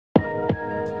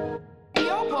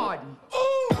Jordan.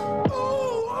 Ooh,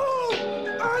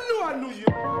 I knew you.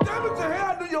 Damn it to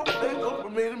hell, I knew your face up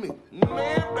from me to me.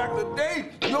 Man, back in the day,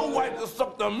 your wife just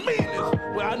sucked the meanest.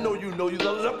 Well, I know you're a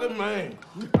lucky man.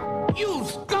 You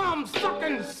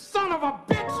scum-sucking son of a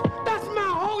bitch! That's my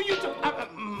hoe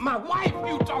my wife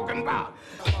you talking about.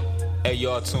 Hey,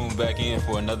 y'all tune back in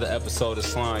for another episode of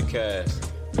Slimecast.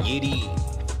 Yiddy.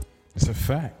 It's a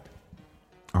fact.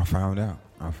 I found out.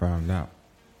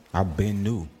 I've been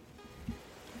new.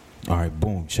 All right,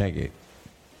 boom, check it.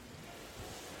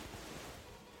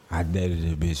 I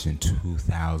dated a bitch in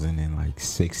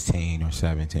 2016 or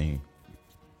 17.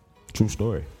 True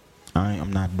story.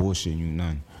 I'm not bullshitting you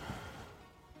none.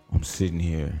 I'm sitting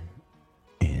here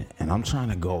and I'm trying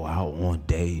to go out on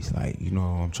days, like, you know,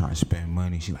 I'm trying to spend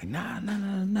money. She's like, nah.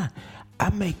 I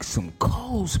make some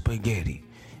cold spaghetti.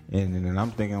 And then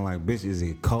I'm thinking like, bitch, is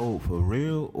it cold for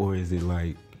real? Or is it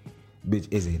like, bitch,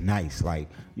 is it nice? Like,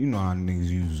 you know how niggas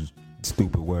use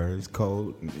stupid words.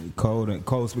 Cold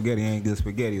spaghetti ain't good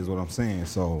spaghetti is what I'm saying.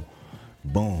 So,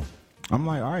 boom. I'm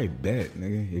like, all right, bet,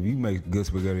 nigga. If you make good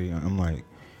spaghetti, I'm like,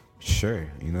 sure.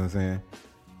 You know what I'm saying?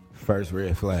 First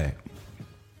red flag.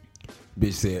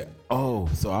 Bitch said, oh,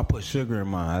 so I put sugar in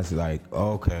mine. I was like,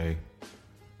 okay.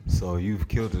 So you've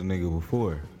killed a nigga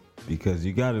before. Because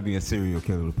you gotta be a serial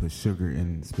killer to put sugar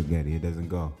in spaghetti. It doesn't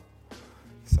go.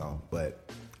 So, but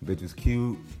bitch was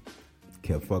cute.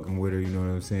 Kept fucking with her, you know what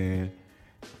I'm saying?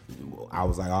 I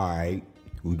was like, all right,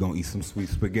 we gonna eat some sweet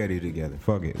spaghetti together.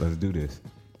 Fuck it, let's do this.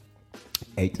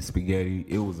 Ate the spaghetti.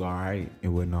 It was all right. It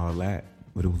wasn't all that.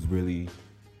 But it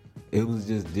was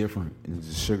just different. And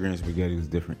just sugar and spaghetti was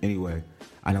different. Anyway,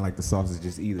 I didn't like the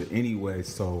sausages either. Anyway,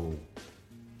 so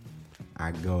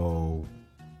I go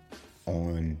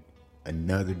on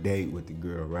another date with the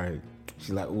girl, right?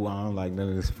 She's like, oh, I don't like none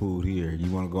of this food here. You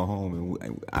want to go home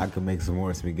and I can make some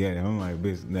more spaghetti? I'm like,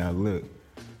 bitch, now look,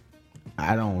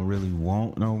 I don't really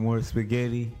want no more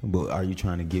spaghetti, but are you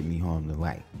trying to get me home to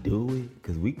like do it?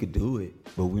 Because we could do it,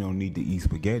 but we don't need to eat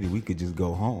spaghetti. We could just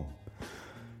go home.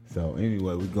 So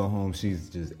anyway, we go home. She's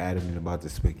just adamant about the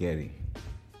spaghetti.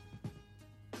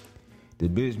 The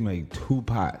bitch make 2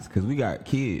 pots, because we got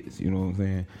kids, you know what I'm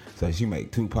saying? So she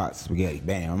make 2 pots of spaghetti.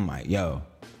 Bam, I'm like, yo,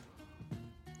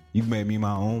 you made me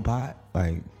my own pot?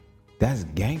 Like, that's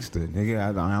gangster,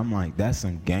 nigga. I'm like, that's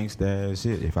some gangster ass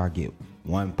shit. If I get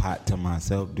 1 pot to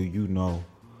myself, do you know?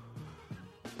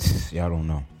 Y'all don't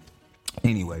know.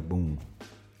 Anyway, boom.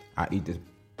 I eat this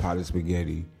pot of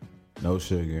spaghetti, no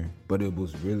sugar, but it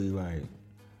was really like,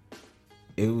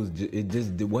 it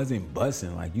wasn't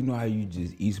busting. Like, you know how you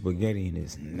just eat spaghetti and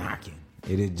it's knocking.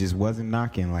 It just wasn't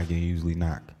knocking like it usually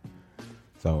knock.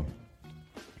 So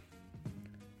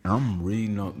I'm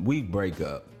reading on, we break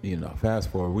up, you know, fast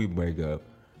forward, we break up.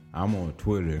 I'm on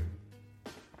Twitter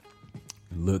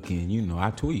looking, you know,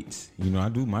 I tweets, you know, I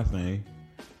do my thing.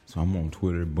 So I'm on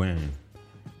Twitter, bam,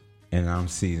 and I'm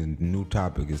seeing the new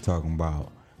topic is talking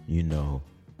about, you know,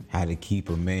 how to keep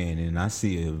a man. And I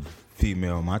see a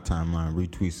female on my timeline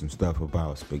retweet some stuff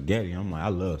about spaghetti. I'm like, I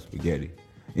love spaghetti.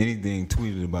 Anything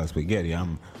tweeted about spaghetti,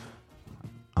 I'm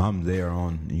there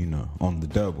on, you know, on the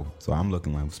double. So I'm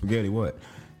looking like, spaghetti what?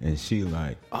 And she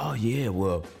like, oh yeah,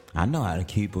 well, I know how to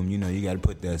keep them. You know, you got to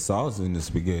put that sauce in the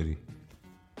spaghetti.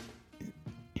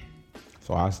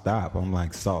 So I stop. I'm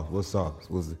like, sauce? What sauce?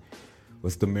 What's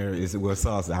the mirror? What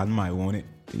sauce? I might want it,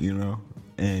 you know?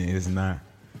 And it's not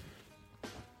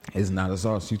a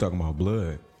sauce. She talking about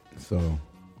blood. So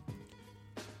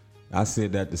I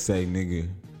said that to say, nigga,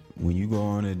 when you go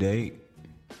on a date,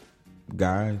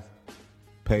 guys,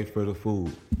 pay for the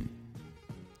food.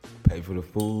 Pay for the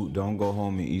food. Don't go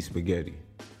home and eat spaghetti.